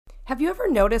Have you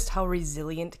ever noticed how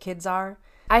resilient kids are?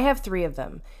 I have 3 of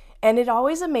them, and it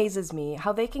always amazes me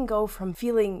how they can go from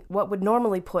feeling what would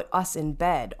normally put us in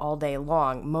bed all day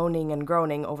long, moaning and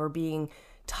groaning over being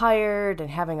tired and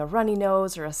having a runny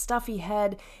nose or a stuffy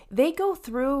head. They go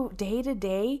through day to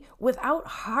day without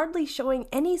hardly showing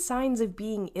any signs of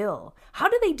being ill. How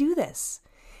do they do this?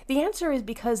 The answer is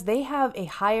because they have a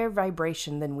higher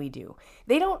vibration than we do.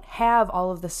 They don't have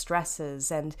all of the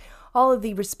stresses and all of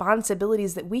the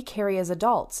responsibilities that we carry as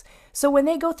adults. So when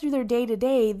they go through their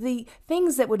day-to-day, the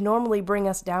things that would normally bring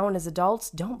us down as adults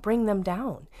don't bring them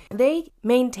down. They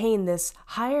maintain this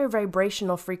higher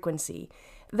vibrational frequency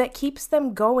that keeps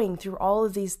them going through all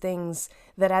of these things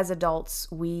that as adults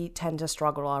we tend to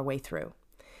struggle our way through.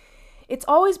 It's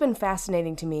always been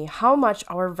fascinating to me how much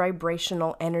our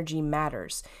vibrational energy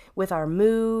matters with our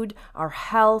mood, our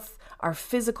health, our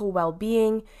physical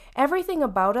well-being. Everything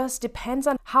about us depends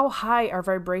on how high our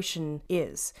vibration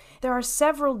is. There are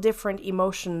several different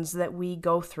emotions that we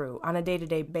go through on a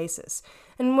day-to-day basis.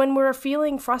 And when we're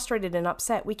feeling frustrated and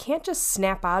upset, we can't just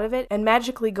snap out of it and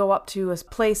magically go up to a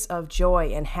place of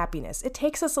joy and happiness. It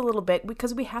takes us a little bit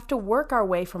because we have to work our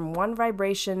way from one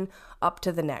vibration up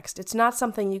to the next. It's not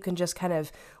something you can just kind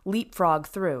of leapfrog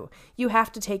through. You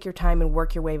have to take your time and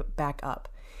work your way back up.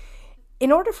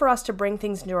 In order for us to bring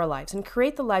things into our lives and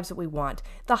create the lives that we want,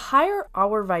 the higher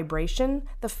our vibration,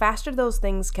 the faster those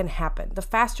things can happen, the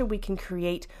faster we can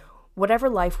create whatever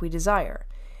life we desire.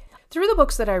 Through the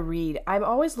books that I read, I'm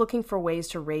always looking for ways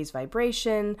to raise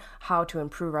vibration, how to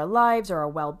improve our lives or our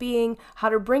well-being, how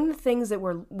to bring the things that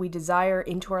we desire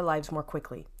into our lives more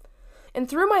quickly. And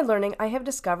through my learning, I have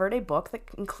discovered a book that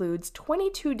includes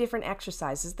 22 different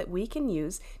exercises that we can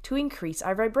use to increase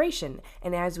our vibration.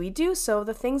 And as we do so,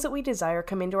 the things that we desire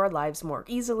come into our lives more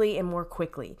easily and more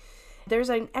quickly. There's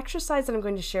an exercise that I'm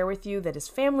going to share with you that is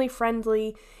family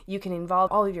friendly. You can involve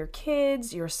all of your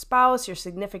kids, your spouse, your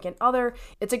significant other.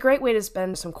 It's a great way to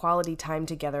spend some quality time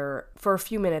together for a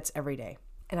few minutes every day.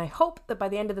 And I hope that by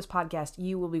the end of this podcast,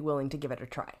 you will be willing to give it a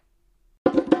try.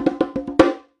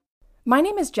 My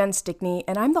name is Jen Stickney,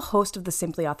 and I'm the host of the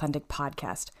Simply Authentic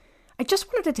podcast. I just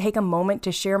wanted to take a moment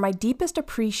to share my deepest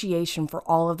appreciation for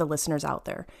all of the listeners out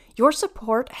there. Your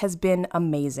support has been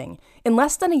amazing. In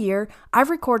less than a year,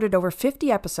 I've recorded over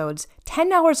 50 episodes,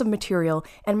 10 hours of material,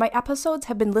 and my episodes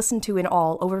have been listened to in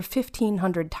all over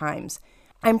 1,500 times.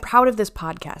 I'm proud of this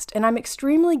podcast, and I'm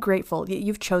extremely grateful that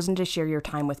you've chosen to share your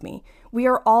time with me. We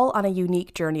are all on a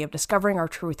unique journey of discovering our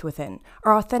truth within,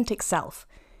 our authentic self.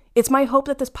 It's my hope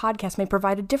that this podcast may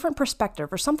provide a different perspective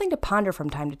or something to ponder from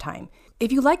time to time. If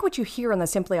you like what you hear on the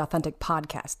Simply Authentic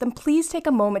podcast, then please take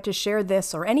a moment to share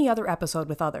this or any other episode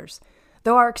with others.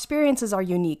 Though our experiences are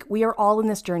unique, we are all in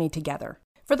this journey together.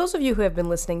 For those of you who have been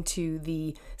listening to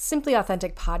the Simply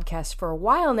Authentic podcast for a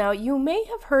while now, you may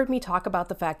have heard me talk about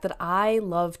the fact that I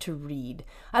love to read.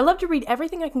 I love to read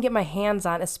everything I can get my hands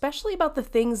on, especially about the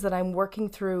things that I'm working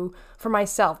through for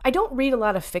myself. I don't read a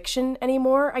lot of fiction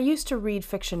anymore. I used to read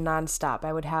fiction nonstop.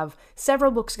 I would have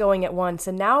several books going at once,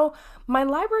 and now my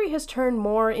library has turned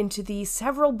more into the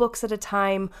several books at a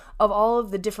time of all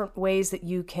of the different ways that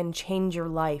you can change your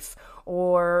life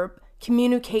or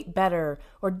communicate better,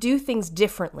 or do things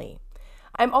differently.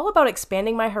 I'm all about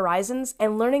expanding my horizons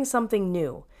and learning something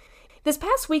new. This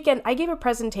past weekend, I gave a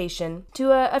presentation to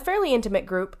a fairly intimate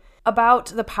group about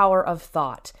the power of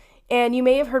thought, and you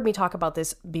may have heard me talk about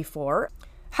this before.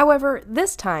 However,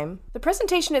 this time, the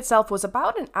presentation itself was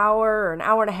about an hour or an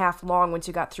hour and a half long once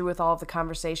you got through with all of the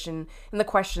conversation and the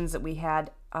questions that we had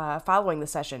following the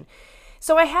session.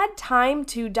 So I had time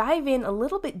to dive in a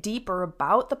little bit deeper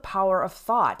about the power of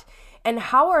thought and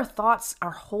how our thoughts are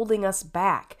holding us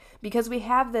back, because we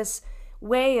have this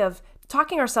way of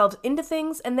talking ourselves into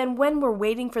things, and then when we're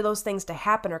waiting for those things to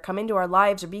happen or come into our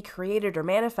lives or be created or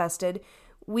manifested,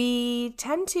 we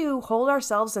tend to hold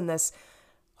ourselves in this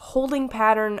holding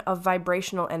pattern of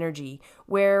vibrational energy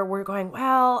where we're going,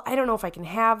 well, I don't know if I can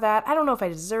have that. I don't know if I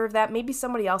deserve that. Maybe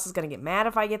somebody else is going to get mad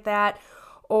if I get that.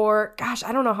 Or, gosh,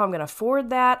 I don't know how I'm going to afford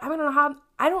that. I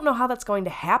don't know how that's going to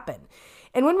happen.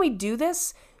 And when we do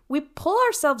this, we pull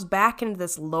ourselves back into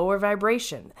this lower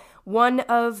vibration, one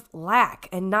of lack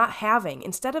and not having,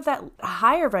 instead of that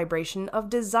higher vibration of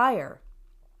desire.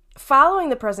 Following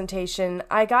the presentation,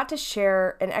 I got to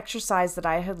share an exercise that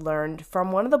I had learned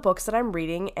from one of the books that I'm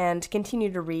reading and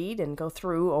continue to read and go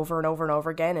through over and over and over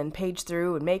again and page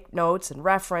through and make notes and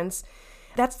reference.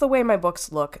 That's the way my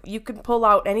books look. You can pull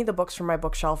out any of the books from my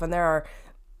bookshelf, and there are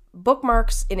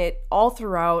bookmarks in it all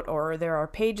throughout, or there are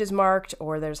pages marked,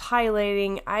 or there's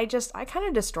highlighting. I kind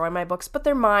of destroy my books, but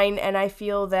they're mine, and I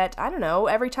feel that, I don't know,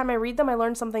 every time I read them, I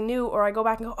learn something new, or I go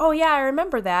back and go, oh yeah, I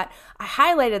remember that. I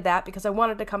highlighted that because I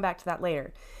wanted to come back to that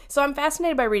later. So I'm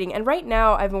fascinated by reading, and right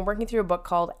now I've been working through a book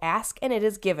called Ask and It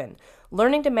Is Given: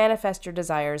 Learning to Manifest Your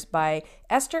Desires by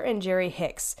Esther and Jerry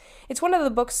Hicks. It's one of the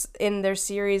books in their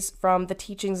series from the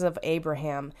Teachings of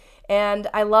Abraham, and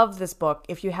I love this book.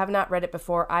 If you have not read it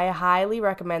before, I highly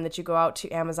recommend that you go out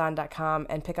to Amazon.com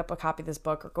and pick up a copy of this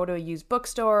book, or go to a used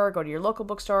bookstore, go to your local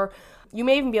bookstore. You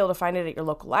may even be able to find it at your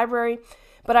local library,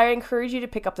 but I encourage you to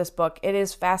pick up this book. It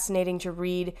is fascinating to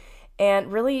read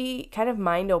and really kind of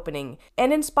mind-opening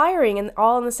and inspiring, and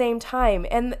all in the same time.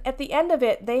 And at the end of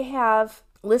it, they have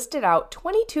listed out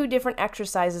 22 different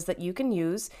exercises that you can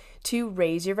use to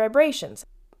raise your vibrations.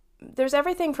 There's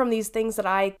everything from these things that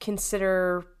I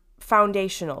consider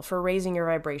foundational for raising your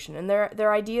vibration, and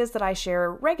they're ideas that I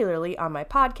share regularly on my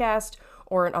podcast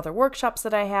or in other workshops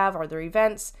that I have or other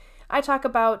events. I talk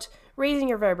about raising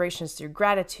your vibrations through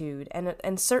gratitude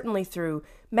and certainly through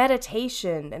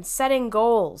meditation and setting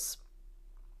goals.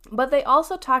 But they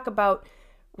also talk about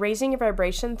raising your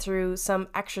vibration through some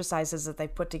exercises that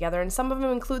they've put together, and some of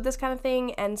them include this kind of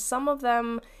thing, and some of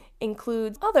them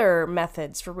include other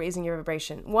methods for raising your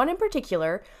vibration. One in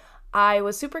particular I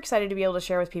was super excited to be able to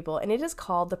share with people, and it is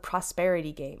called the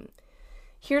Prosperity Game.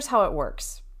 Here's how it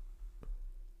works.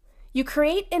 You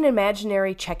create an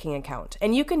imaginary checking account,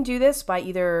 and you can do this by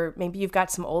either, maybe you've got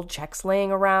some old checks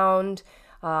laying around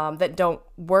that don't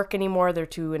work anymore, they're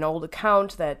to an old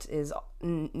account that is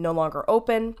no longer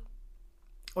open,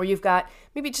 or you've got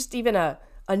maybe just even a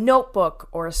notebook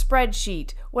or a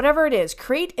spreadsheet, whatever it is.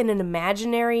 Create an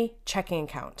imaginary checking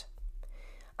account.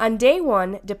 On day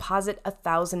one, deposit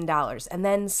 $1,000 and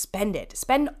then spend it.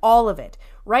 Spend all of it.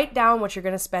 Write down what you're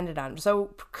going to spend it on.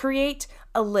 So create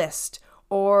a list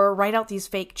or write out these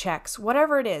fake checks,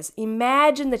 whatever it is.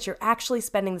 Imagine that you're actually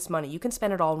spending this money. You can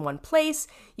spend it all in one place.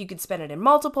 You can spend it in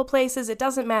multiple places. It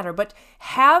doesn't matter, but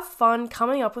have fun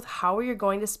coming up with how you're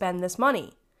going to spend this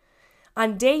money.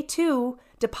 On day two,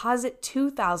 deposit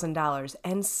 $2,000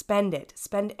 and spend it.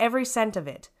 Spend every cent of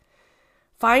it.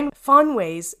 Find fun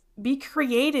ways. Be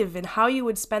creative in how you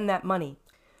would spend that money.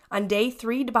 On day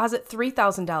three, deposit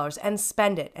 $3,000 and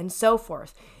spend it, and so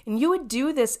forth. And you would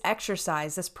do this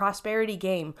exercise, this prosperity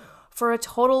game, for a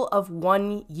total of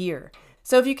 1 year.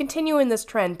 So if you continue in this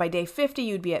trend, by day 50,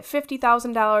 you'd be at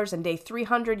 $50,000, and day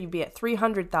 300, you'd be at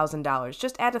 $300,000.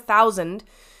 Just add 1,000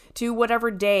 to whatever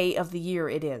day of the year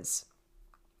it is.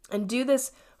 And do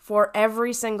this for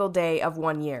every single day of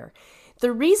 1 year.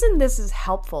 The reason this is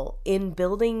helpful in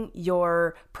building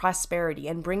your prosperity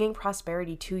and bringing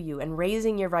prosperity to you and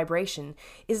raising your vibration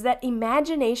is that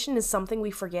imagination is something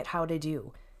we forget how to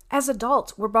do. As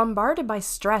adults, we're bombarded by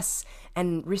stress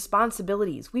and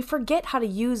responsibilities. We forget how to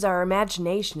use our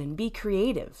imagination and be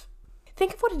creative.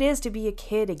 Think of what it is to be a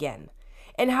kid again,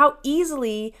 and how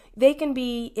easily they can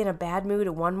be in a bad mood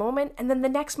at one moment, and then the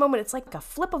next moment it's like a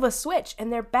flip of a switch,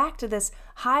 and they're back to this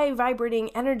high vibrating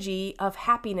energy of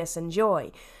happiness and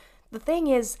joy. The thing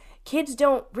is, kids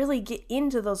don't really get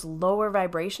into those lower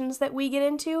vibrations that we get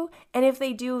into, and if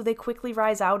they do, they quickly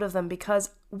rise out of them because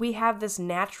we have this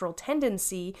natural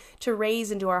tendency to raise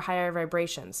into our higher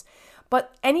vibrations.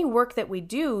 But any work that we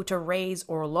do to raise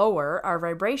or lower our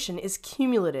vibration is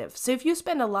cumulative. So if you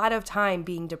spend a lot of time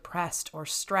being depressed or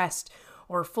stressed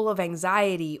or full of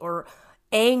anxiety or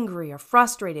angry or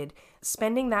frustrated,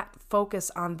 spending that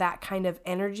focus on that kind of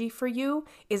energy for you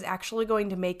is actually going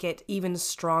to make it even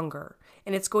stronger.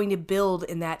 And it's going to build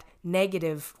in that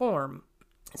negative form.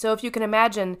 So if you can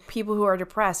imagine people who are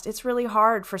depressed, it's really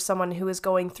hard for someone who is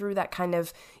going through that kind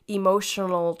of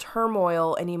emotional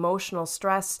turmoil and emotional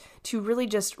stress to really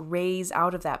just raise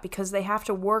out of that, because they have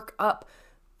to work up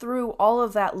through all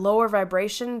of that lower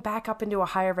vibration back up into a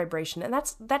higher vibration. And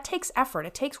that takes effort.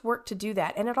 It takes work to do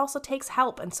that. And it also takes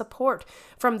help and support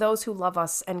from those who love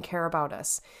us and care about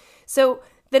us. So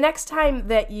the next time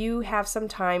that you have some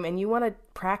time and you want to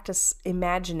practice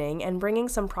imagining and bringing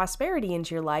some prosperity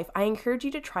into your life, I encourage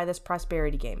you to try this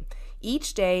prosperity game.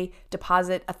 Each day,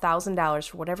 deposit $1,000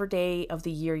 for whatever day of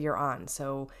the year you're on.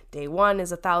 So day 1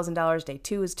 is $1,000, day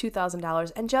 2 is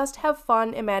 $2,000, and just have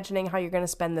fun imagining how you're going to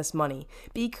spend this money.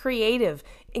 Be creative.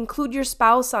 Include your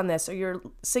spouse on this or your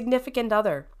significant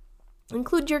other.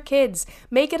 Include your kids.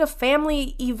 Make it a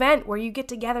family event where you get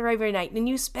together every night and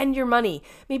you spend your money.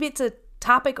 Maybe it's a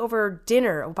topic over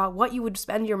dinner about what you would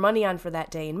spend your money on for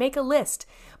that day, and make a list.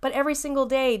 But every single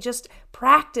day, just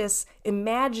practice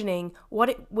imagining what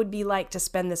it would be like to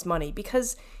spend this money.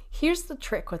 Because here's the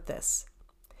trick with this.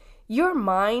 Your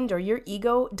mind or your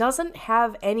ego doesn't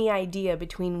have any idea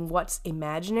between what's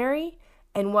imaginary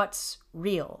and what's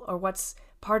real, or what's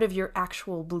part of your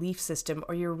actual belief system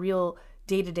or your real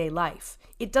day-to-day life.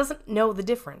 It doesn't know the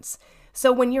difference.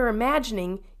 So when you're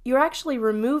imagining, you're actually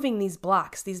removing these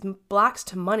blocks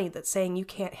to money that's saying you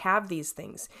can't have these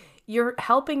things. You're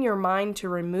helping your mind to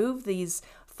remove these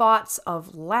thoughts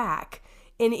of lack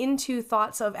and into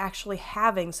thoughts of actually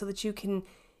having, so that you can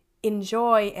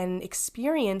enjoy and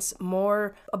experience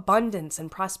more abundance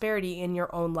and prosperity in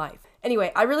your own life.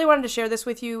 Anyway, I really wanted to share this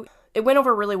with you. It went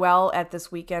over really well at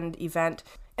this weekend event,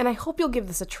 and I hope you'll give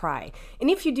this a try. And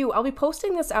if you do, I'll be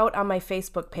posting this out on my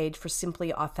Facebook page for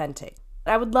Simply Authentic.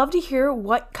 I would love to hear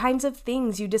what kinds of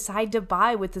things you decide to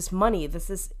buy with this money,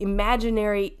 this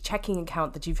imaginary checking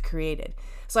account that you've created.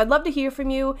 So I'd love to hear from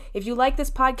you. If you like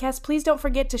this podcast, please don't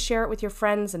forget to share it with your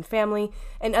friends and family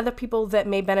and other people that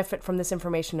may benefit from this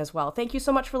information as well. Thank you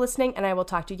so much for listening, and I will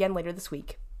talk to you again later this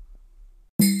week.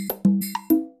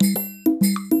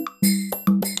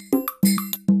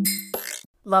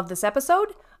 Love this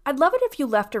episode? I'd love it if you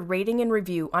left a rating and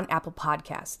review on Apple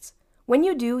Podcasts. When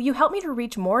you do, you help me to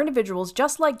reach more individuals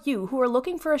just like you who are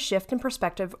looking for a shift in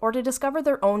perspective or to discover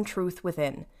their own truth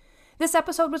within. This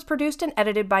episode was produced and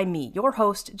edited by me, your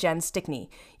host, Jen Stickney,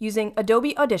 using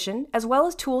Adobe Audition, as well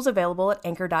as tools available at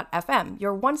Anchor.fm,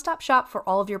 your one-stop shop for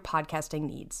all of your podcasting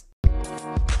needs.